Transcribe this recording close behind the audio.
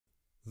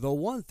The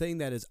one thing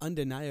that is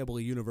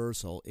undeniably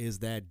universal is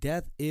that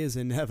death is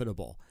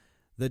inevitable.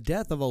 The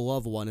death of a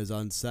loved one is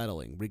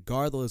unsettling,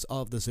 regardless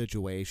of the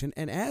situation,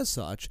 and as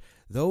such,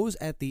 those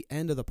at the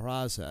end of the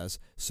process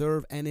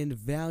serve an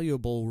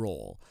invaluable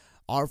role.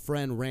 Our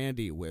friend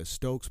Randy with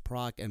Stokes,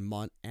 Prock and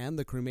Munt and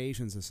the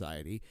Cremation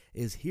Society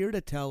is here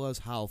to tell us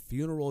how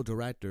funeral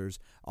directors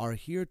are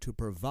here to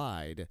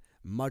provide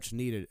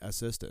much-needed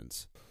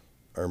assistance.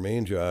 Our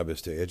main job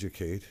is to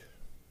educate,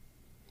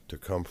 to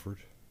comfort,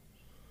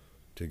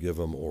 to give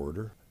them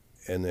order,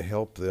 and to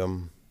help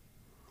them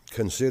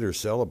consider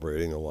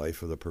celebrating the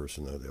life of the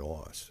person that they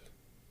lost,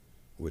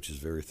 which is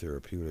very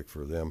therapeutic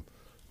for them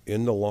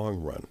in the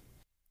long run.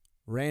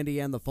 Randy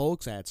and the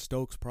folks at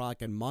Stokes,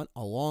 Prock and Munt,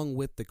 along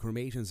with the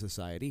Cremation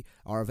Society,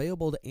 are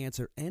available to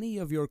answer any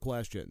of your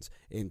questions,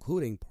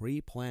 including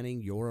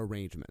pre-planning your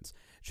arrangements.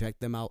 Check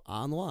them out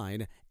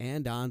online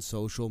and on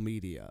social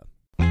media.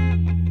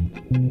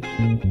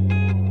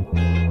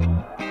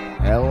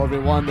 Hello,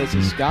 everyone. This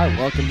is Scott.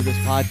 Welcome to this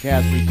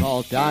podcast we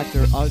call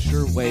Dr.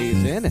 Usher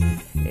Weighs In,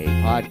 a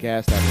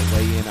podcast that will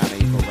weigh in on a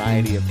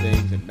variety of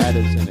things in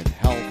medicine and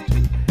health to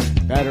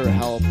better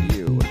help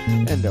you.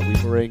 And we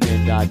bring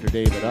in Dr.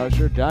 David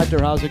Usher.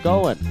 Doctor, how's it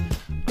going?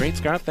 Great,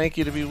 Scott. Thank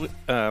you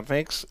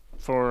thanks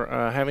for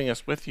having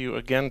us with you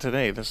again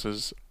today. This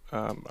is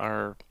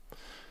our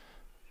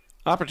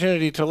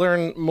opportunity to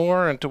learn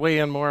more and to weigh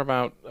in more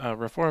about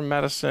reform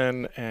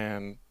medicine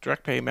and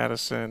direct pay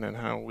medicine and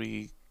how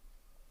we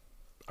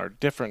are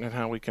different and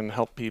how we can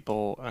help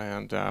people.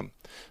 And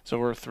so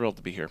we're thrilled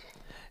to be here.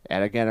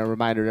 And again, a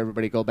reminder to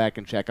everybody, go back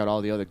and check out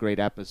all the other great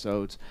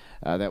episodes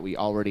that we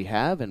already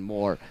have and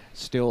more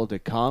still to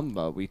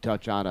come. We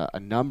touch on a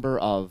number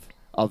of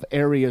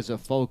areas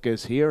of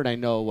focus here. And I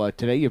know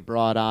today you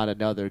brought on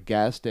another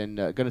guest and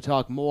going to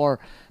talk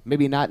more,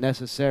 maybe not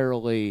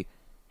necessarily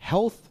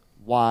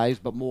health-wise,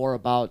 but more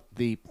about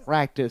the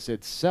practice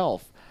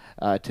itself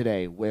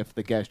today with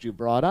the guest you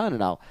brought on.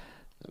 And I'll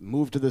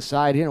move to the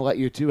side here and let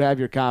you two have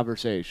your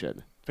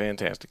conversation.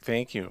 Fantastic.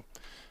 Thank you.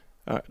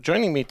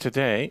 Joining me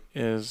today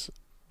is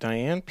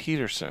Diane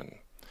Peterson.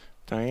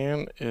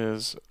 Diane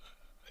is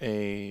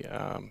a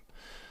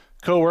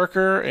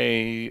co-worker,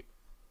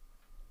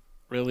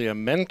 really a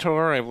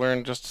mentor. I've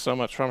learned just so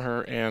much from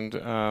her,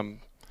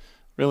 and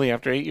really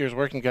after 8 years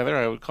working together,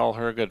 I would call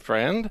her a good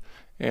friend.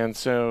 And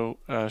so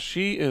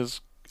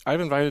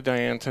I've invited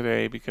Diane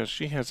today because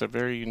she has a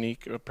very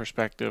unique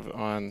perspective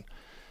on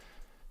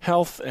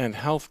health and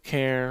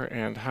healthcare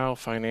and how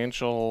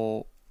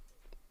financial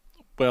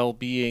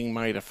well-being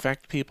might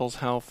affect people's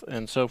health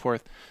and so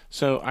forth.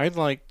 So I'd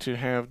like to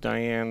have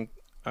Diane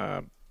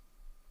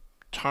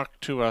talk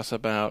to us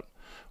about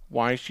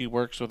why she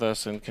works with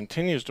us and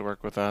continues to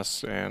work with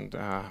us, and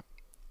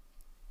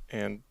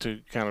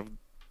to kind of,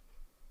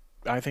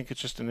 I think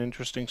it's just an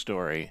interesting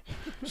story.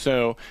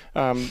 So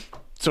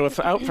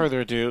without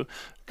further ado,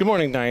 good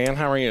morning, Diane.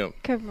 How are you?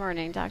 Good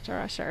morning, Dr.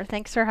 Usher.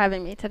 Thanks for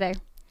having me today.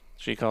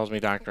 She calls me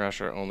Dr.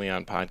 Usher only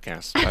on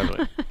podcasts, by the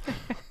way.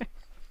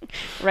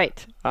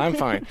 Right. I'm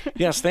fine.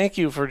 Yes, thank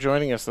you for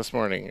joining us this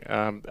morning.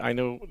 I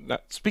know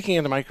that speaking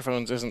into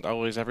microphones isn't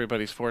always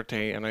everybody's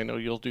forte, and I know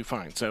you'll do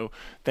fine. So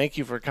thank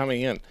you for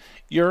coming in.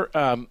 You're,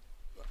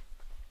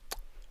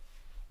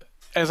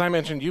 as I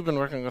mentioned, you've been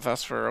working with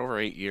us for over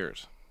 8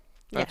 years.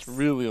 That's Yes.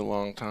 really a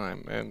long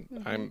time,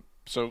 and I'm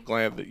so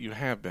glad that you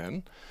have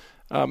been.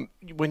 Can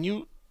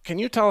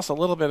you tell us a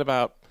little bit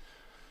about,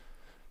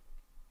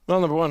 well,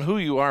 number one, who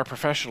you are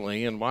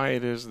professionally and why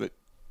it is that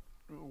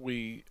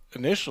we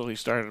initially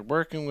started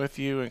working with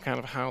you and kind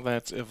of how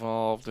that's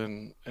evolved,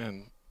 and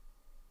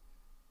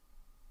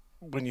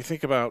when you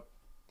think about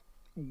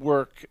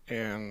work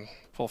and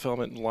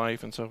fulfillment in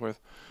life and so forth,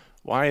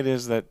 why it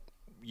is that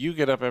you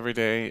get up every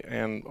day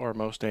or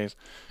most days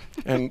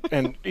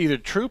and either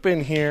troop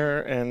in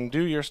here and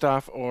do your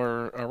stuff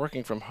or are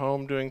working from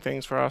home doing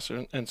things for us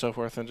and so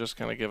forth, and just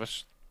kind of give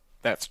us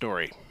that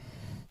story.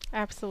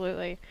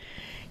 Absolutely.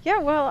 Yeah,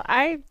 well,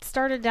 I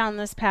started down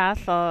this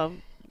path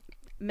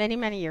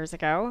many years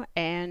ago,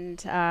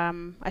 and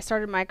I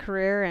started my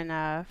career in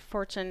a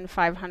Fortune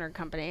 500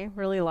 company,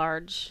 really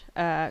large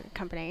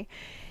company.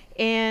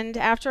 And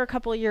after a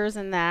couple of years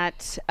in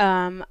that,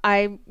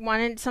 I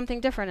wanted something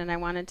different, and I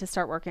wanted to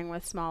start working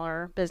with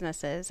smaller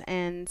businesses.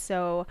 And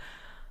so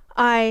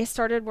I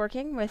started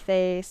working with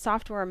a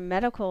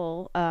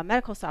medical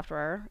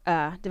software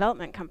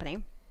development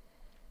company,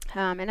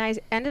 and I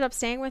ended up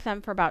staying with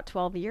them for about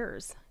 12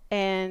 years.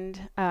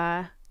 And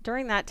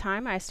during that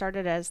time, I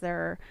started as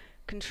their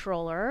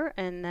controller,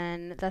 and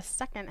then the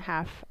second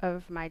half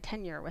of my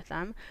tenure with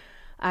them,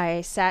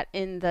 I sat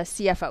in the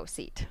CFO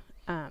seat.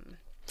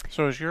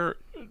 So is your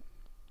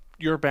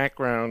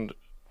background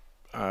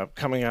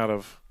coming out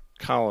of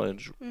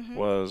college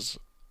was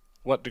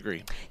what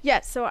degree?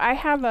 Yes, so I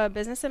have a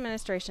business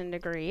administration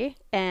degree,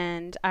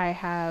 and I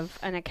have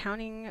an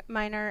accounting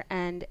minor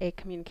and a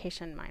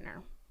communication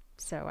minor.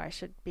 So I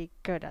should be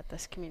good at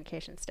this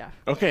communication stuff.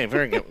 Okay,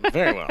 very good.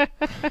 Very well.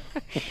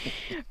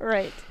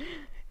 Right.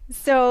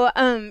 So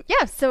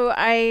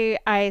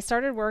I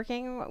started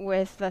working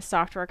with the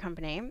software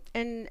company,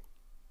 and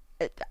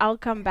I'll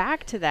come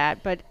back to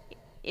that. But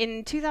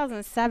in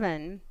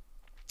 2007,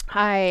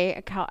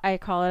 I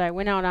call it, I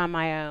went out on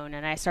my own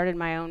and I started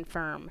my own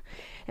firm.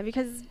 And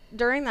because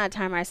during that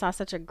time I saw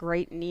such a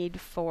great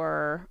need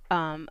for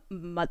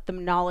the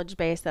knowledge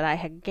base that I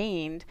had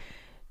gained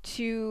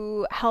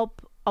to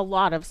help a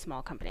lot of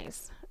small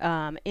companies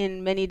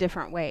in many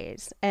different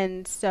ways.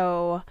 And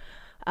so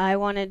I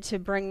wanted to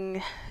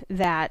bring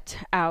that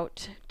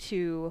out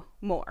to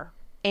more.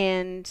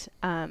 And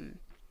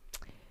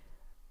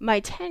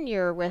my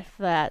tenure with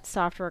that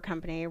software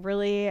company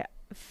really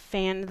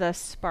fanned the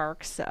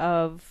sparks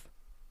of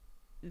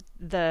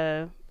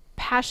the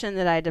passion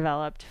that I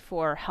developed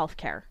for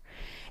healthcare.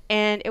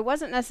 And it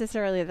wasn't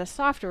necessarily the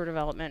software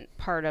development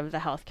part of the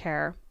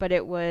healthcare, but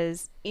it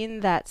was in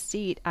that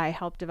seat I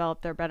helped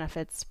develop their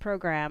benefits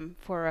program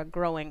for a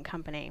growing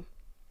company.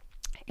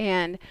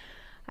 And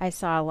I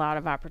saw a lot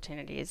of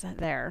opportunities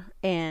there.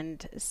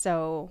 And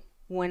so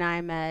when I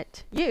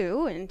met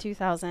you in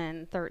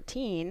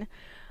 2013,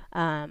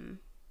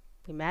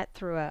 we met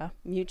through a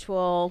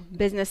mutual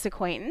business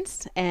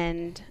acquaintance,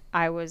 and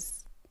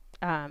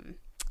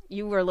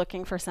you were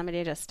looking for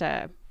somebody just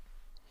to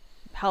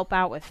help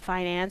out with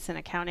finance and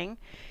accounting.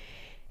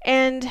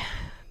 And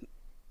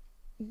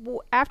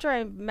after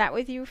I met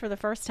with you for the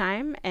first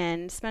time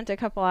and spent a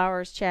couple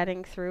hours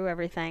chatting through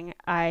everything,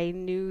 I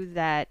knew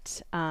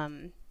that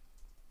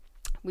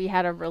we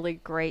had a really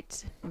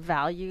great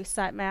value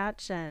set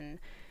match, and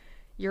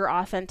your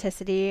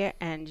authenticity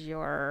and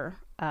your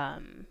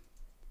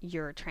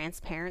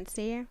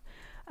transparency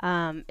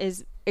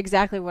is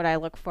exactly what I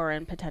look for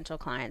in potential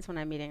clients when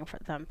I'm meeting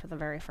them for the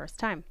very first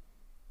time.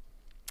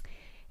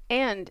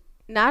 And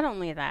not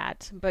only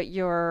that, but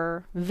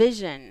your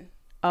vision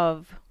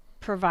of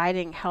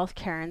providing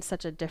healthcare in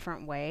such a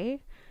different way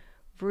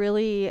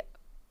really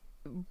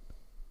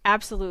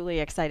absolutely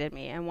excited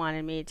me and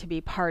wanted me to be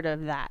part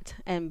of that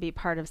and be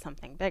part of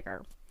something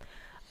bigger.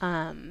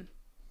 And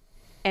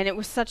it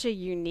was such a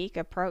unique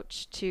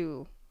approach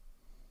to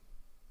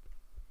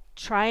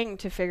trying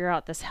to figure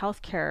out this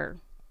healthcare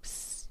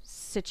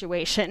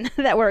situation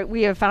that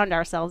we have found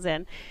ourselves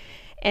in.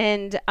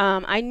 And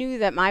I knew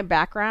that my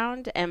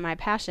background and my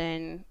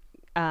passion,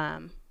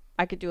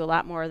 I could do a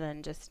lot more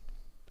than just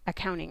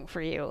accounting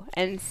for you.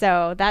 And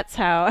so that's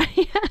kind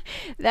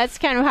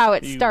of how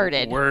it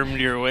started. You wormed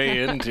your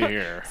way into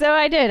here. So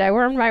I did. I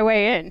wormed my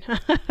way in.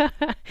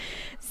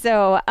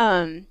 So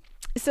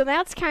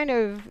that's kind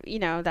of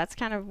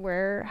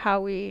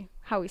how we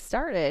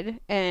started,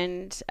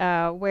 and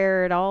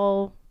where it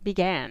all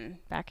began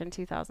back in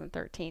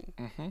 2013.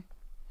 Mm-hmm.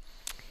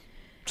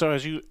 So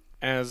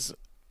as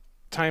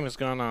time has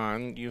gone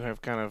on, you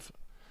have kind of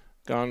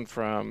gone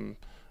from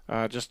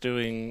just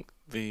doing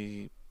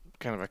the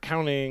kind of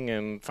accounting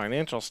and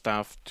financial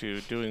stuff to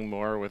doing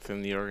more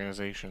within the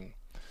organization.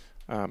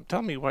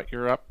 Tell me what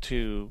you're up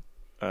to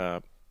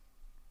and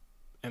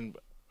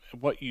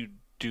what you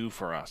do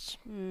for us.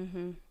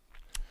 Mm-hmm.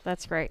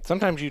 That's great.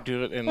 Sometimes you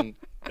do it and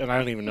I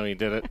don't even know you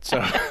did it.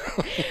 So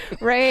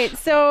Right.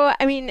 So,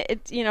 I mean,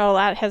 a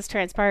lot has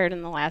transpired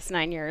in the last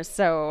 9 years.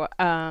 So,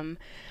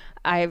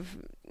 that's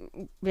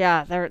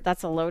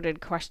a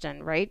loaded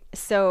question, right?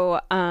 So,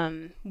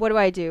 what do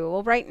I do?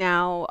 Well, right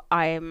now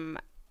I'm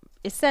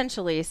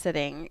essentially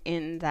sitting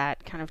in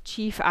that kind of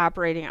chief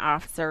operating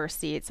officer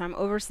seat. So I'm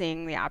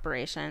overseeing the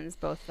operations,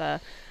 both the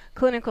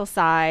clinical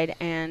side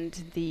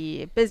and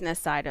the business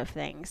side of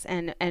things,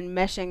 and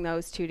meshing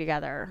those two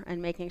together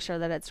and making sure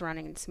that it's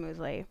running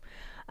smoothly.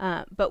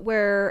 But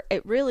where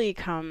it really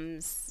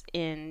comes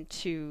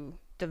into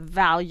the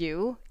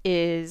value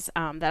is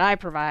that I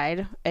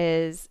provide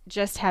is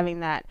just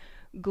having that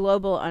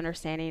global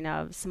understanding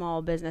of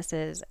small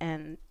businesses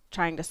and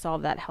trying to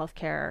solve that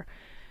healthcare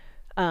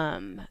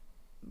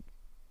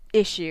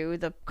issue,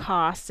 the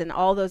costs and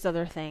all those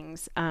other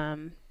things.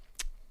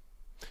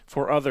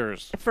 For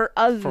others. For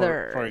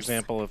others. For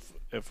example,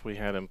 if we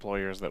had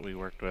employers that we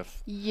worked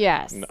with.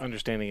 Yes. And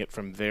understanding it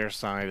from their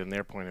side and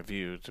their point of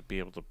view to be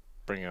able to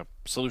bring a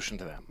solution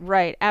to them.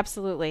 Right,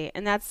 absolutely.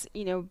 And that's,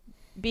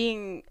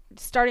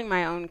 starting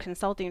my own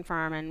consulting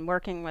firm and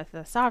working with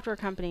a software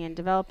company and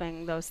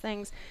developing those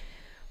things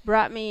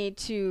brought me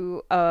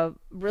to a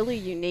really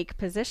unique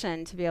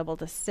position to be able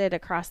to sit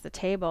across the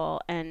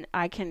table, and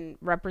I can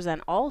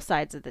represent all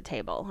sides of the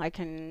table. I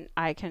can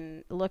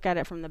look at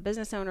it from the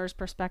business owner's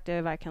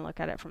perspective. I can look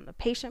at it from the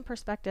patient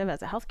perspective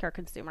as a healthcare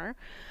consumer,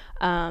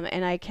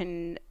 and I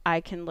can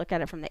look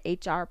at it from the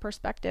HR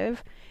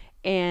perspective,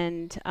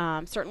 and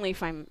certainly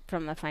from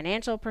the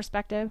financial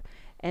perspective.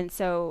 And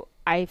so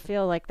I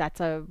feel like that's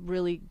a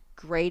really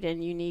great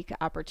and unique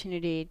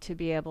opportunity to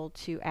be able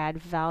to add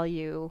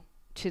value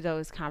to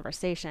those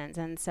conversations.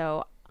 And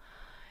so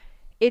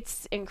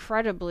it's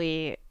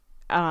incredibly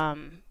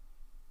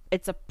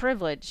it's a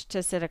privilege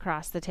to sit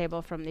across the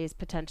table from these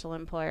potential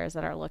employers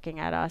that are looking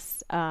at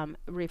us,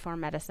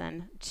 Reform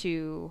Medicine,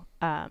 to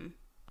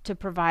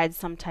provide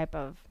some type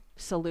of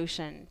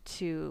solution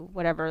to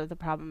whatever the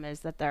problem is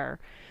that they're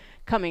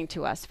coming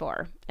to us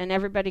for. And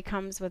everybody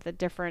comes with a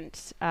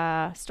different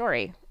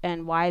story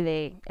and why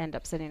they end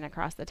up sitting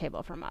across the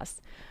table from us.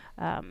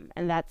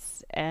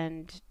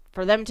 And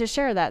for them to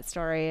share that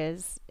story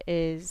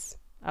is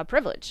a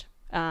privilege.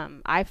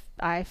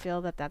 I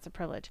feel that that's a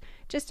privilege.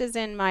 Just as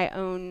in my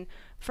own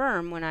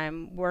firm, when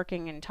I'm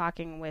working and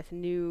talking with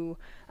new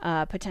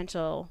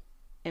potential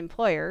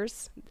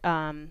employers,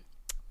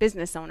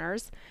 business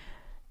owners,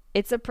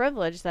 it's a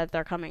privilege that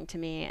they're coming to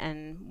me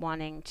and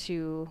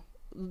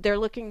they're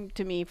looking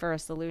to me for a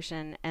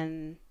solution,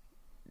 and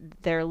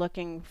they're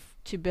looking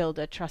to build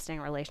a trusting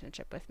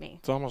relationship with me.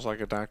 It's almost like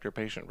a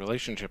doctor-patient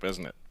relationship,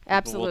 isn't it?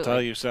 Absolutely. People will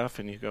tell you stuff,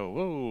 and you go,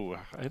 whoa,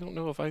 I don't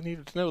know if I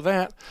needed to know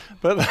that.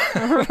 But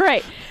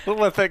right. We'll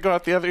let that go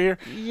out the other ear.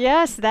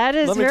 Yes, that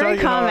is very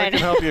common. Let me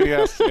tell you how I can help you.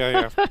 Yes,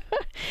 yeah.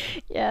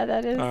 Yeah,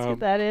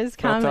 that is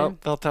common.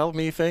 They'll tell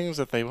me things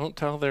that they won't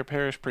tell their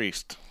parish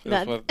priest,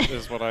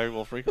 is what I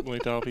will frequently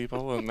tell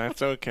people, and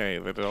that's okay.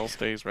 That it all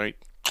stays right.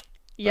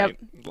 Yep.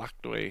 Right,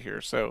 locked away here.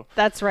 So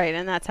that's right,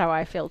 and that's how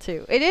I feel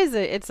too.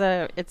 That's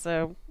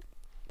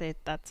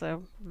a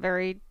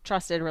very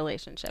trusted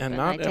relationship,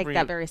 and I take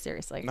that very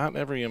seriously. Not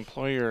every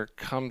employer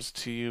comes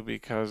to you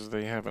because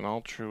they have an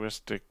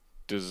altruistic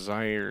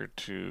desire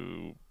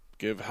to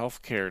give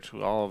health care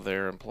to all of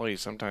their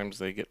employees. Sometimes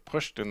they get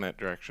pushed in that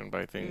direction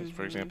by things,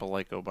 for example,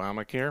 like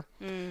Obamacare,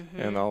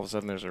 and all of a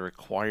sudden there's a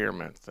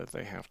requirement that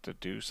they have to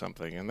do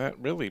something, and that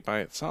really by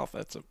itself,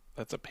 that's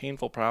a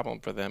painful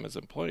problem for them as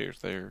employers.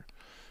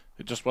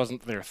 It just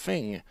wasn't their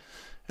thing,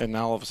 and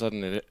now all of a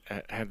sudden it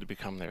had to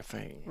become their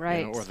thing.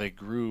 Right. Or they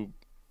grew,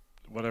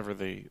 whatever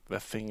the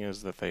thing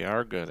is that they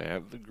are good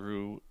at, that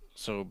grew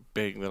so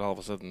big that all of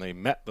a sudden they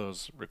met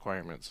those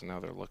requirements, and now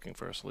they're looking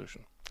for a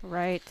solution.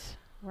 Right.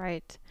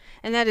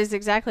 And that is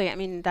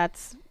exactly,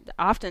 that's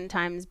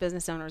oftentimes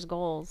business owners'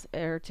 goals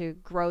are to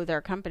grow their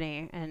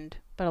company,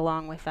 but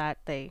along with that,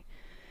 they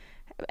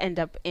end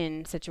up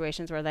in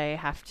situations where they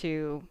have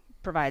to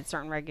provide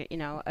certain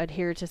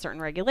adhere to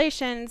certain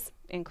regulations,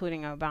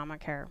 including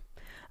Obamacare.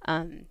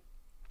 And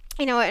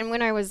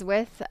when I was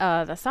with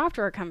the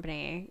software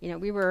company,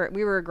 we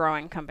were a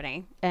growing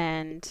company,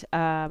 and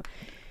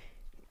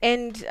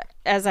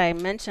as I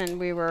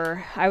mentioned,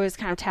 I was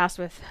kind of tasked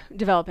with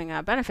developing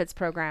a benefits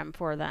program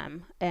for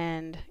them,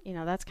 and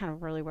that's kind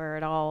of really where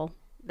it all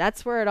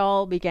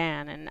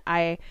began. And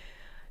I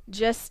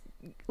just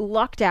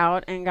lucked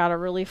out and got a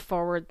really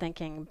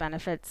forward-thinking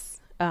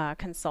benefits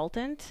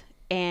consultant.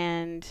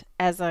 And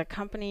as a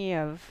company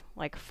of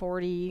like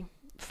 40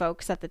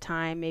 folks at the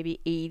time, maybe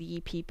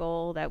 80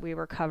 people that we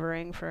were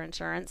covering for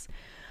insurance,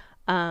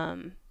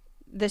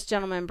 this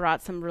gentleman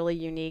brought some really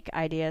unique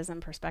ideas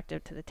and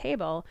perspective to the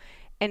table.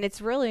 And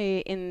it's really,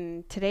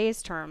 in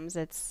today's terms,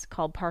 it's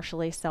called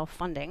partially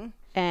self-funding.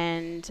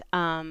 And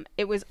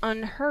it was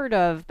unheard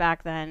of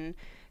back then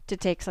to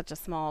take such a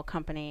small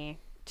company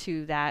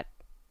to that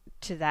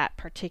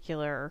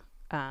particular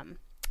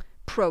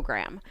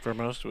program. For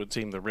most, it would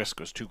seem the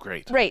risk was too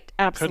great. Right,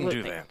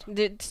 absolutely. Couldn't do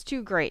that. It's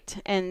too great.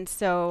 And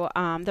so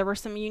there were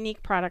some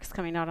unique products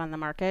coming out on the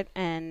market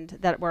and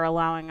that were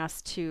allowing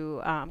us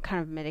to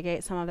kind of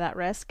mitigate some of that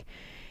risk.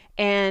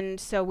 And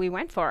so we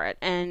went for it,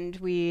 and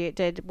we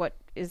did what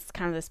is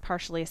kind of this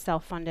partially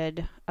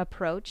self-funded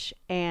approach.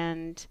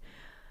 And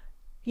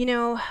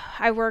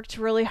I worked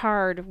really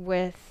hard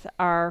with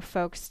our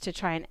folks to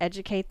try and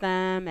educate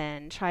them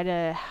and try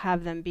to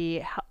have them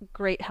be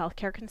great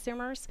healthcare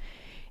consumers.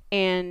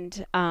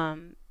 And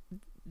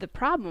the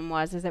problem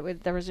was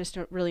that there was just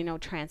really no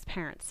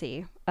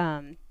transparency.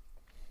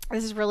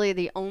 This is really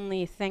the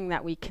only thing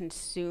that we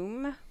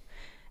consume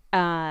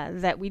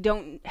that we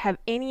don't have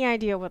any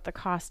idea what the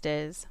cost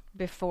is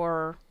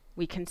before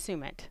we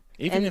consume it.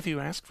 Even if you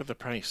ask for the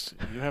price,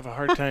 you have a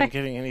hard time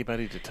getting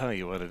anybody to tell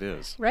you what it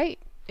is. Right,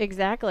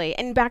 exactly.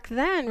 And back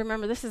then,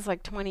 remember, this is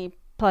like 20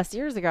 plus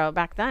years ago.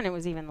 Back then, it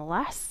was even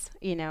less.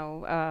 It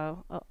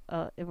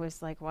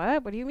was like,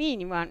 what do you mean?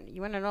 You want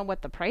to know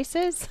what the price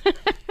is?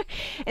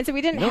 And so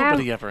we didn't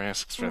Nobody ever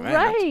asks for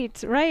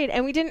that. Right.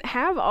 And we didn't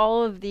have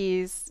all of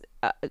these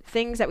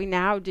things that we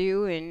now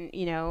do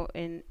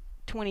in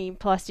 20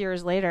 plus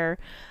years later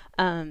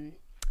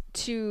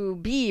to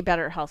be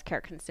better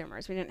healthcare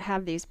consumers. We didn't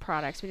have these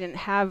products. We didn't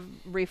have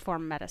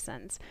reform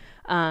medicines.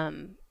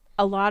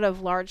 A lot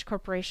of large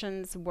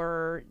corporations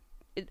were,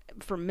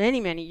 for many,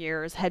 many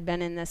years, had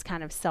been in this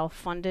kind of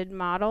self-funded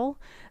model,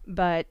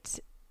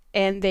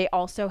 and they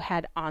also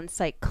had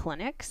on-site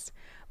clinics,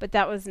 but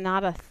that was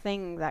not a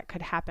thing that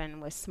could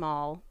happen with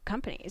small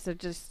companies. So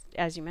just,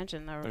 as you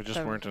mentioned, there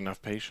just weren't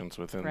enough patients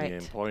within right. the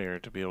employer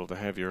to be able to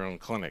have your own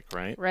clinic,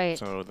 right? Right.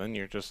 So then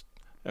you're just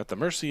at the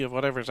mercy of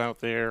whatever's out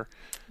there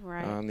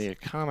right. on the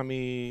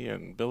economy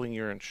and billing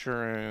your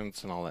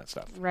insurance and all that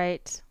stuff.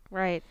 Right.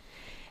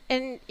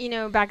 And,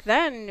 back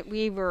then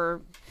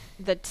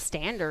the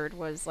standard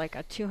was like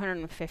a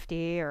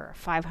 $250 or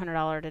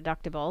 $500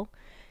 deductible.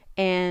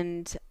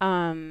 And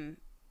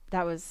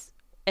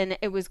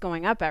it was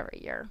going up every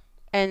year.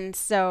 And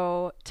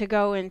so to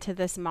go into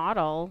this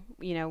model,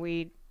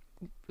 we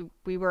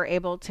were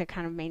able to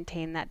kind of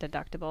maintain that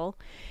deductible.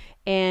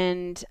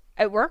 and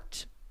it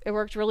worked. It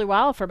worked really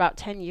well for about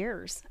 10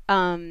 years.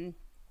 And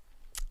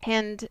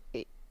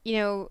you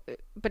know,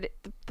 but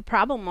the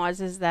problem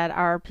is that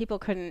our people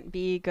couldn't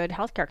be good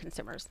healthcare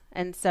consumers,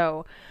 and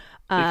so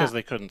because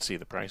they couldn't see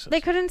the prices. they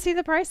couldn't see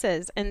the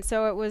prices, and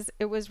so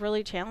it was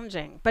really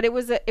challenging. But it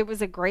was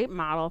a great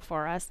model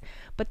for us.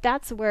 But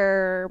that's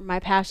where my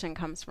passion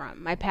comes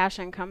from. My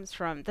passion comes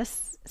from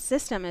this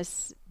system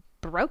is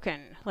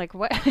broken. Like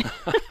what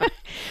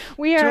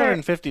we are.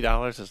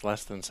 $250 is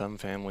less than some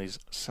families'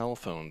 cell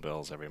phone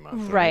bills every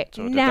month. Right.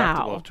 So a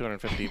Now. deductible of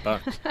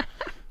 $250.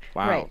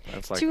 Wow, Right.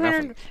 that's like 200,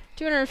 nothing.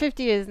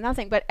 250 is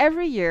nothing. But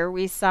every year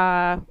we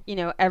saw,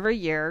 every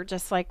year,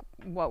 just like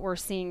what we're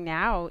seeing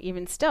now,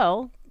 even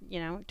still,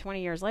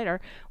 20 years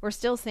later, we're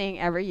still seeing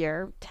every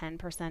year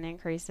 10%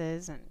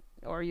 increases,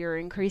 or you're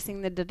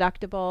increasing the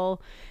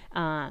deductible.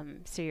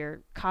 So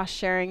you're cost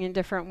sharing in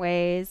different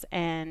ways.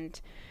 And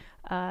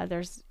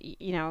there's,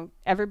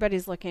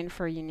 everybody's looking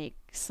for unique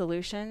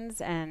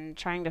solutions and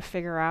trying to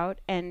figure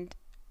out. And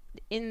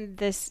in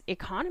this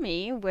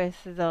economy with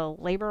the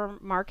labor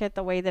market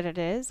the way that it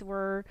is,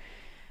 where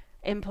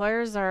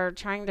employers are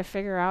trying to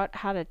figure out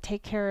how to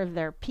take care of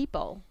their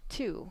people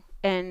too.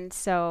 And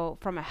so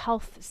from a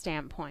health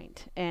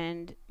standpoint,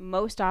 and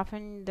most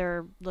often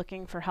they're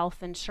looking for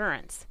health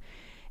insurance.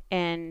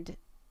 And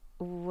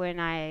when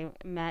I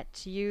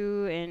met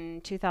you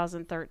in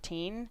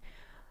 2013,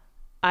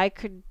 I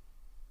could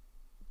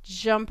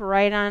jump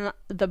right on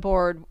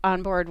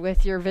board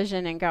with your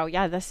vision and go,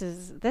 yeah, this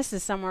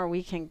is somewhere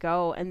we can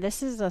go, and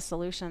this is a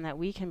solution that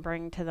we can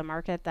bring to the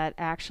market that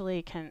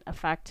actually can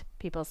affect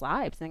people's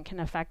lives and can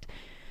affect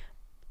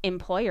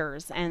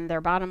employers and their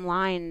bottom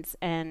lines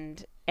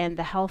and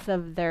the health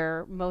of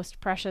their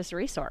most precious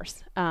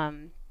resource.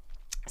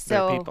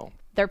 So Their people.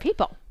 They're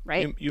people,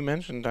 right? You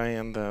mentioned,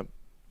 Diane,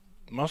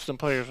 most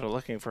employers are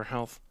looking for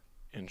health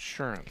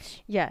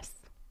insurance. Yes.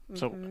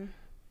 Mm-hmm.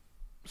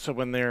 So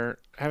when they're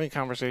having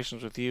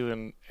conversations with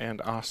you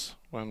and us,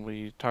 when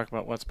we talk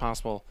about what's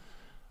possible,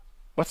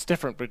 what's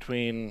different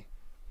between,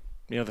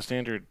 the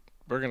standard,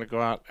 we're going to go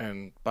out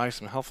and buy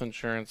some health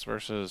insurance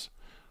versus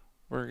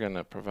we're going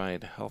to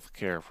provide health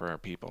care for our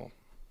people?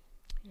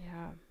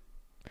 Yeah.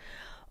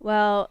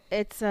 Well,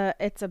 it's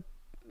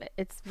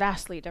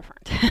vastly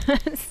different.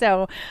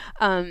 So,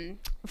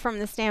 from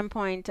the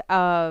standpoint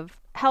of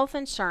health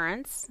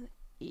insurance,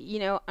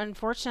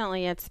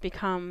 unfortunately, it's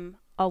become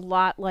a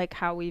lot like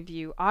how we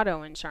view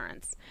auto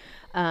insurance.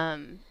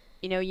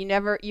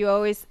 You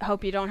always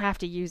hope you don't have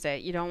to use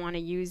it. You don't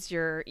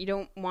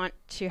want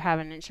to have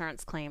an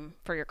insurance claim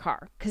for your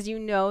car because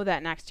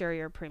that next year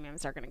your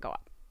premiums are going to go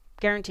up.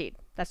 Guaranteed.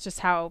 That's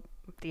just how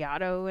the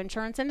auto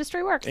insurance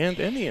industry works. And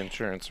any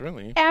insurance,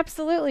 really.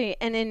 Absolutely.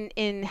 And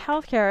in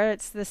healthcare,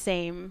 it's the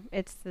same.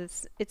 It's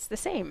the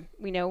same.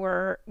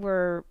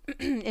 We're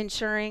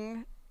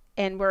insuring,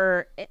 and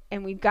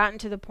we've gotten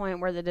to the point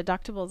where the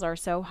deductibles are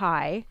so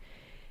high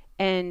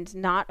and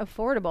not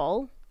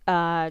affordable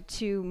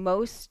to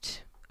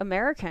most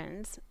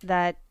Americans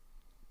that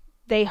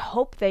they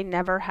hope they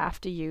never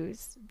have to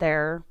use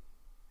their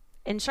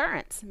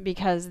insurance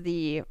because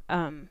the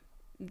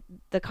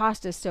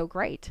cost is so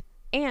great.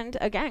 And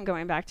again,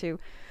 going back to,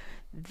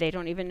 they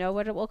don't even know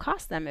what it will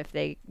cost them if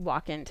they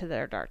walk into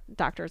their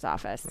doctor's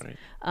office,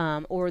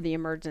 right. Or the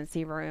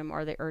emergency room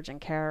or the urgent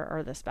care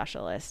or the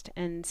specialist.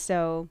 And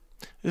so,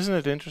 isn't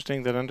it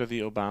interesting that under the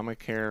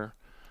Obamacare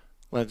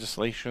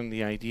legislation,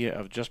 the idea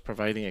of just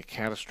providing a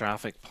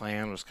catastrophic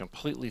plan was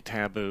completely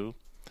taboo,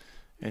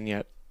 and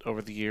yet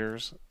over the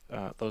years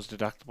those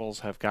deductibles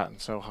have gotten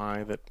so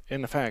high that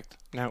in effect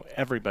now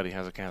everybody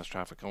has a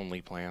catastrophic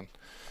only plan,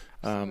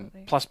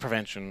 plus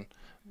prevention.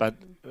 But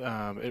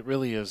it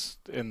really is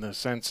in the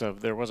sense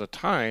of, there was a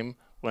time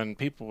when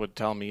people would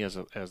tell me as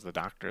the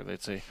doctor,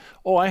 they'd say,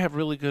 oh, I have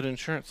really good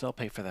insurance, they'll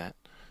pay for that.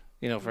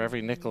 For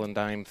every nickel and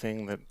dime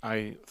thing that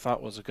I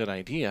thought was a good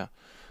idea,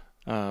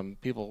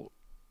 people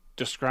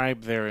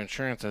described their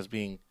insurance as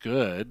being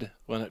good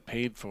when it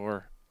paid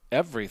for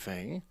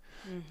everything,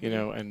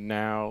 and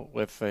now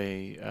with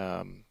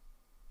the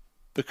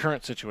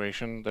current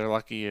situation, they're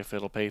lucky if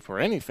it'll pay for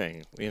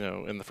anything,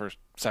 in the first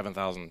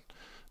 $7,000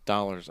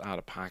 out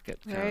of pocket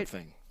kind of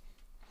thing.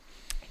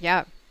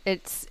 Yeah,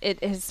 it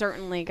has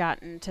certainly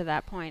gotten to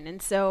that point.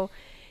 And so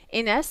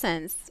in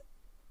essence,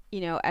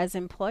 as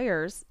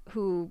employers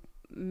who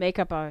make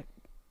up a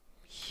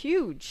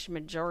huge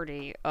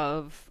majority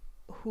of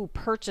who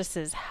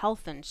purchases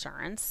health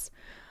insurance,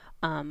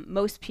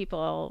 most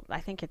people,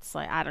 I think it's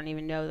like, I don't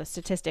even know the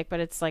statistic, but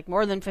it's like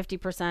more than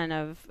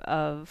 50%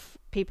 of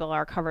people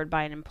are covered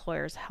by an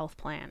employer's health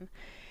plan.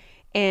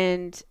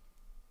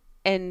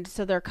 And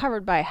so they're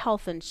covered by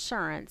health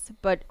insurance,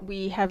 but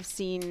we have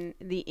seen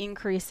the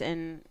increase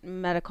in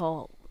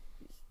medical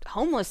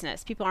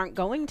homelessness. People aren't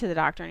going to the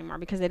doctor anymore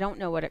because they don't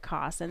know what it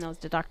costs, and those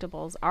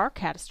deductibles are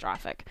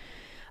catastrophic.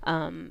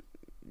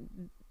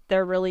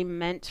 They're really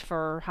meant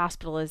for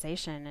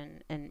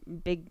hospitalization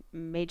and big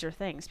major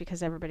things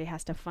because everybody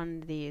has to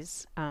fund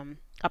these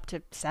up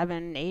to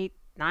 $7,000,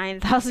 $8,000,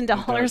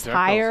 $9,000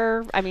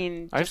 higher. I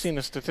mean, I've seen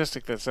a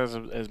statistic that says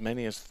as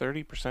many as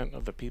 30%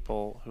 of the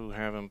people who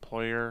have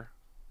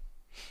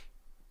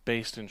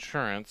employer-based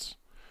insurance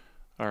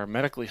are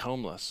medically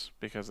homeless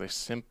because they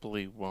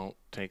simply won't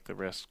take the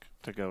risk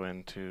to go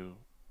into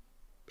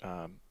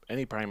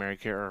any primary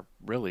care. Or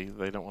really,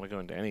 they don't want to go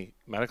into any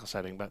medical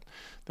setting, but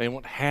they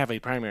won't have a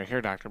primary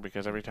care doctor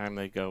because every time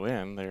they go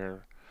in,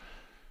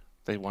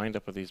 they wind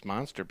up with these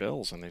monster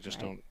bills, and they just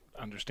don't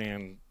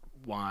understand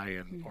why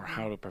and or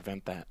how to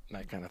prevent that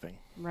kind of thing.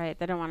 Right.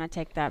 They don't want to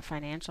take that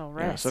financial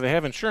risk. Yeah, so they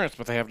have insurance,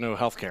 but they have no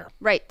health care.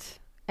 Right.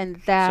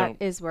 And that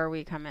is where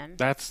we come in.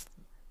 That's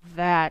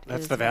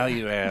the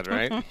value add,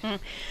 right?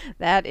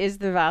 That is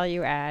the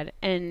value add.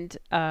 And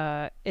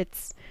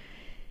it's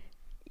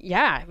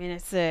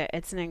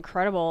an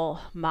incredible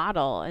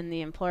model, and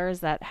the employers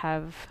that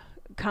have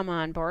come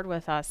on board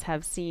with us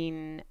have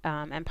seen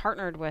and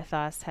partnered with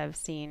us have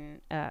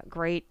seen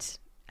great,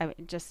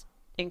 just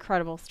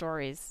incredible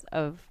stories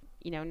of,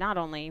 not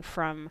only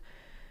from,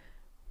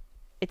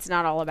 it's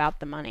not all about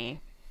the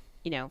money,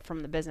 from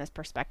the business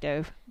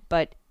perspective,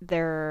 but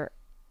their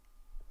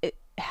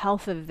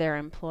health of their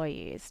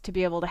employees, to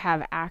be able to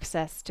have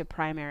access to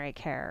primary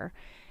care,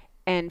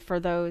 and for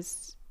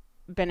those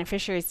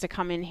beneficiaries to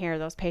come in here,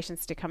 those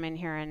patients to come in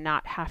here and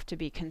not have to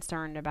be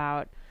concerned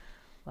about,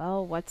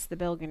 well, what's the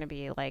bill going to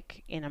be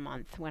like in a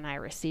month when I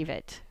receive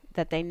it?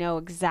 That they know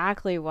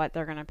exactly what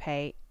they're going to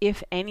pay,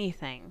 if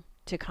anything,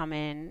 to come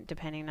in,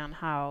 depending on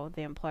how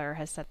the employer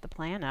has set the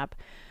plan up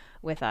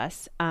with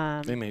us.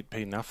 They may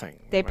pay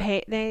nothing. They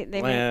pay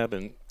lab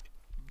and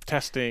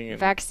testing and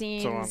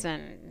vaccines so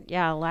and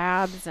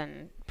labs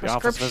and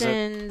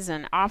prescriptions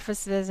and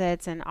office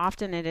visits, and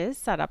often it is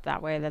set up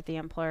that way that the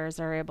employers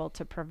are able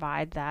to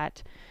provide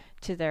that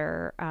to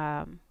their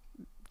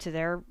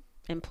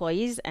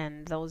employees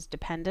and those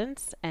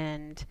dependents,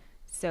 and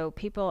so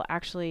people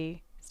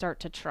actually start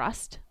to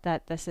trust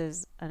that this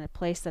is a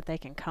place that they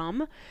can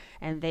come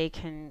and they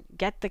can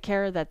get the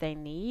care that they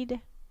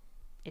need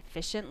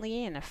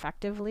efficiently and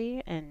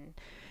effectively, and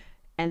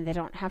they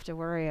don't have to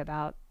worry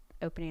about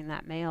opening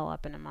that mail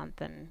up in a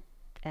month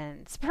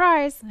and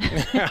surprise,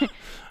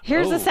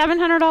 here's a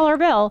 $700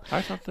 bill.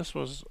 I thought this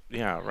was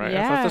I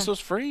thought this was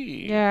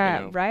free.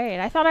 Right.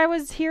 I thought I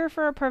was here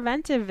for a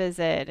preventive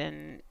visit,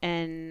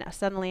 and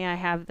suddenly I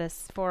have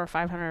this $400 or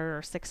 $500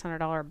 or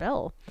 $600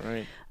 bill.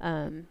 Right.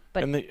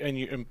 But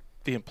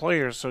the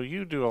employers. So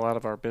you do a lot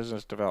of our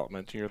business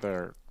development. You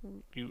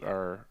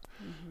are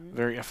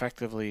very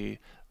effectively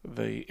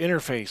the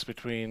interface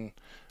between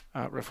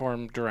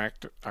Reform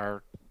Direct,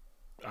 our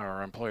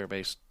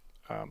employer-based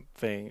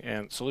thing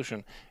and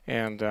solution,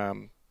 and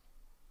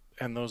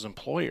those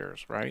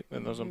employers, right?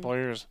 And those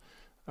employers,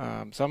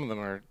 some of them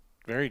are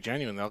very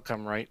genuine. They'll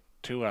come right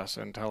to us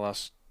and tell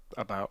us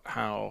about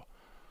how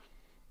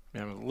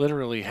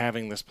literally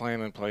having this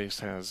plan in place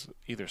has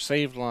either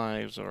saved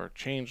lives or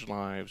changed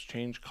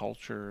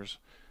cultures,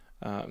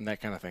 and that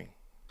kind of thing.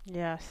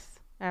 Yes,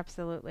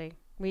 absolutely.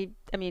 We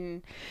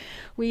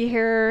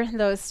hear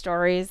those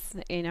stories,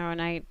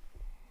 and I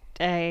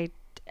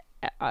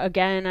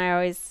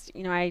always,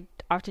 I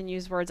often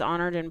use words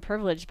honored and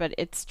privileged, but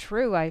it's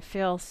true. I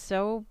feel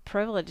so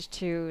privileged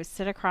to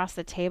sit across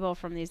the table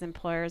from these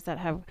employers that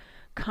have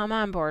come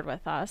on board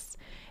with us,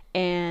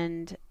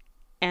 and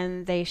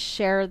they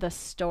share the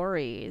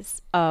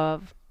stories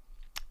of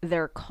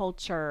their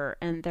culture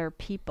and their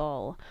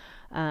people.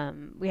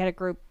 We had a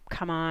group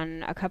come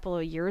on a couple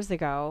of years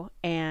ago,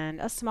 and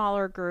a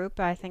smaller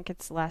group. I think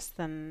it's less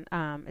than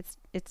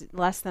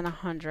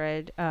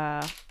 100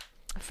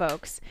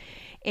 folks,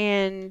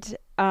 and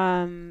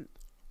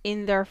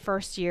in their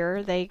first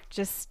year,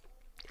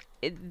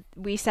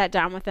 we sat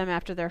down with them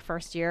after their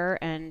first year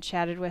and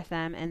chatted with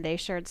them, and they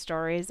shared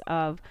stories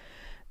of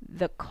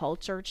the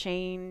culture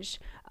change,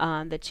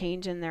 the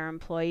change in their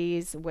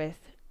employees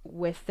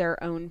with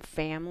their own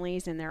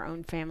families and their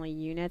own family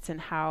units, and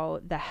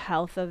how the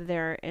health of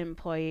their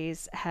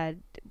employees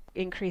had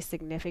increased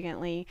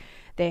significantly.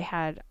 They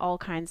had all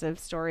kinds of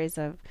stories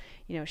of,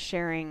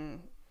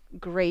 sharing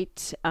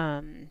great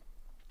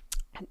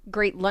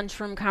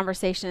lunchroom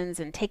conversations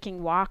and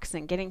taking walks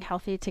and getting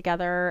healthy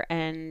together,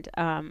 and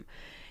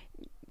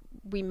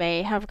we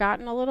may have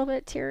gotten a little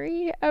bit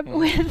teary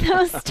with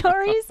those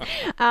stories.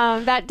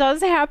 That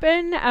does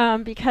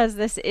happen because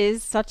this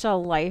is such a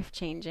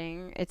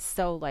life-changing. It's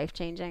so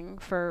life-changing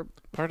for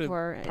part of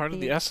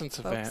the essence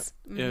of that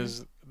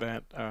is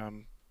that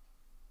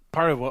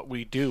part of what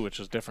we do, which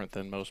is different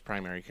than most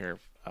primary care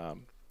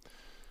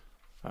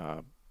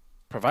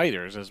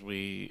providers, is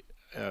we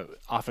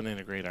often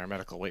integrate our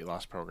medical weight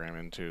loss program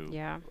into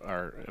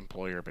our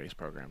employer-based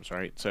programs,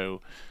 right?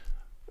 So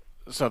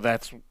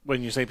that's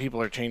when you say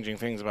people are changing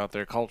things about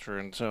their culture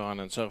and so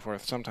on and so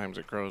forth. Sometimes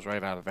it grows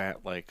right out of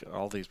that. Like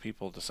all these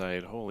people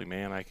decide, holy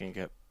man, I can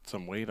get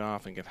some weight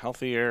off and get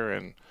healthier,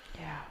 and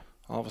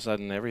all of a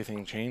sudden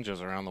everything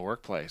changes around the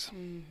workplace.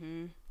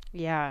 Mm-hmm.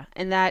 Yeah,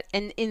 and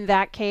in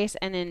that case,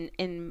 and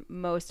in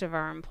most of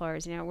our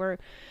employers, we're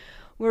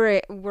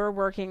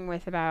working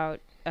with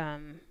about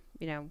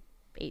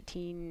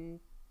 18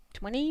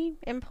 20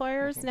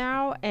 employers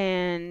now,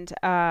 and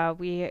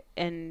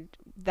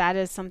that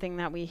is something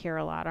that we hear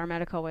a lot. Our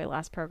medical weight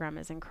loss program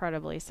is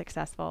incredibly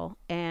successful,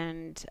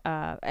 and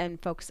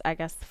folks, I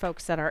guess,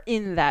 folks that are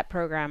in that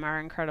program are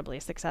incredibly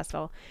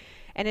successful,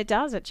 and it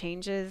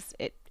changes.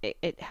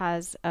 It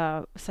has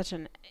such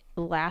an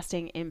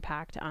lasting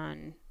impact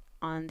on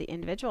the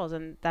individuals,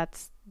 and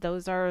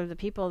those are the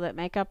people that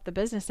make up the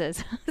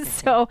businesses.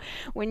 So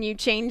when you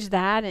change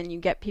that and you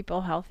get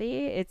people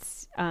healthy,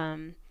 it's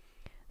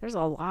there's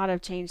a lot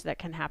of change that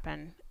can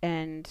happen,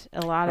 and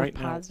a lot of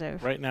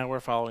positive. Right now we're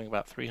following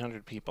about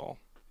 300 people,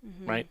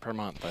 right, per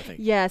month, I think.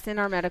 Yes, in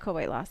our medical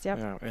weight loss, yep.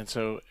 Yeah, and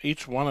so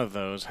each one of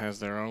those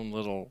has their own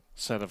little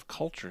set of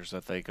cultures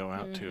that they go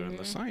out to, and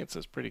the science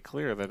is pretty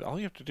clear that all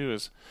you have to do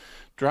is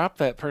drop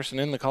that person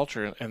in the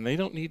culture, and they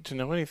don't need to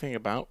know anything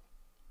about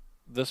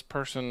this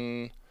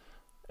person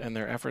and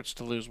their efforts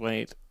to lose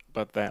weight,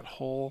 but that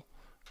whole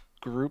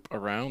group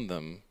around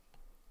them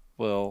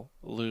will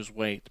lose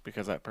weight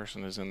because that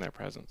person is in their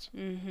presence.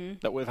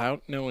 That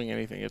without knowing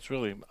anything, it's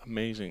really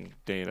amazing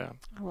data.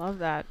 I love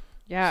that.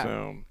 Yeah.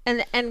 So,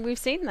 and we've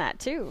seen that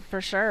too,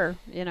 for sure.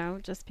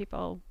 Just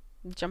people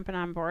jumping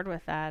on board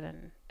with that,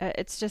 and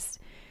it's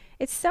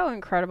so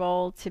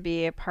incredible to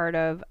be a part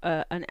of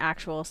an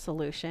actual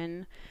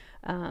solution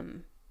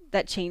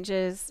that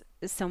changes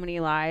so many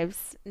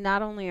lives,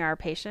 not only our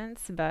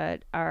patients,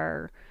 but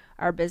our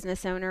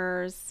business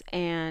owners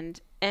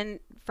and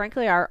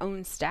frankly our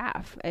own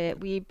staff.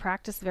 We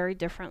practice very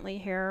differently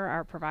here.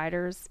 Our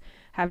providers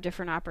have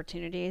different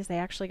opportunities. They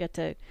actually get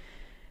to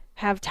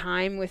have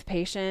time with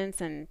patients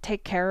and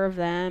take care of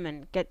them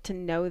and get to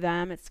know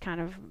them. It's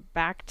kind of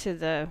back to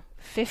the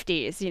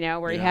 50s,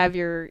 where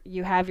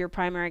you have your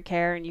primary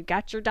care, and you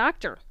got your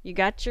doctor, you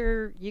got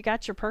your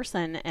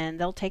person, and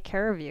they'll take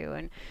care of you.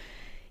 And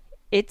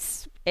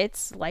it's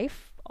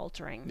life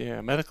altering.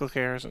 Yeah, medical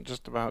care isn't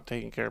just about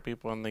taking care of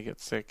people when they get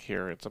sick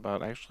here. It's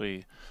about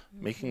actually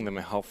making them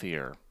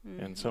healthier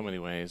in so many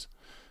ways.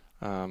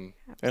 And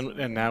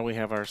now we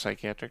have our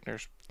psychiatric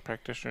nurse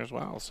practitioner as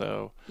well.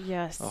 So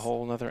yes, a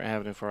whole other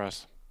avenue for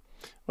us.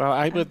 Well,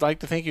 I would like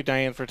to thank you,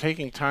 Diane, for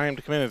taking time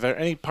to come in. Is there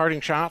any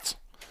parting shots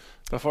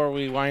before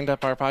we wind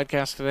up our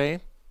podcast today?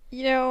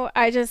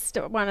 I just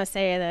want to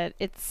say that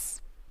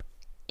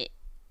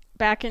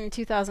back in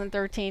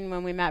 2013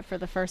 when we met for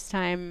the first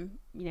time,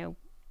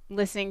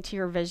 listening to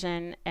your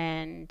vision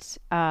and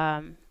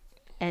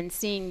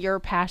seeing your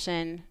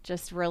passion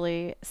just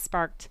really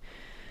sparked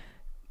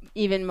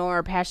even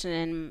more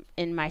passion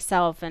in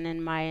myself and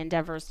in my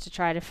endeavors to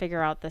try to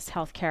figure out this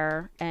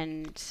healthcare,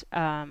 and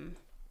I'm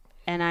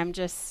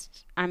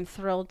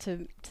thrilled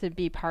to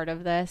be part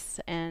of this,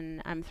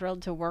 and I'm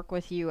thrilled to work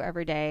with you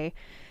every day,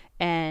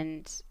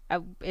 and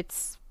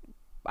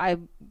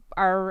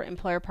our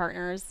employer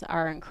partners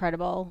are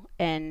incredible,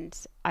 and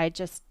I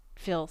just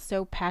feel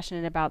so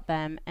passionate about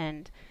them,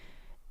 and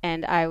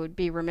I would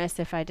be remiss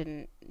if I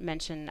didn't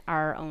mention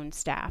our own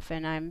staff,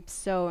 and I'm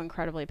so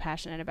incredibly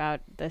passionate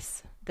about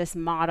this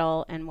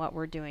model and what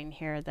we're doing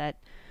here, that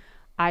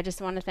I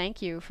just want to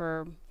thank you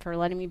for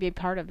letting me be a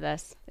part of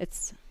this.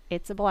 It's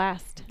a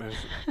blast.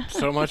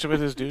 So much of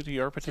it is due to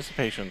your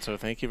participation, so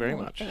thank you very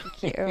much.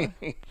 Thank you.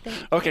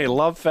 Okay,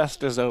 Love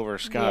Fest is over,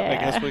 Scott. Yeah. I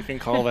guess we can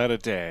call that a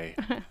day.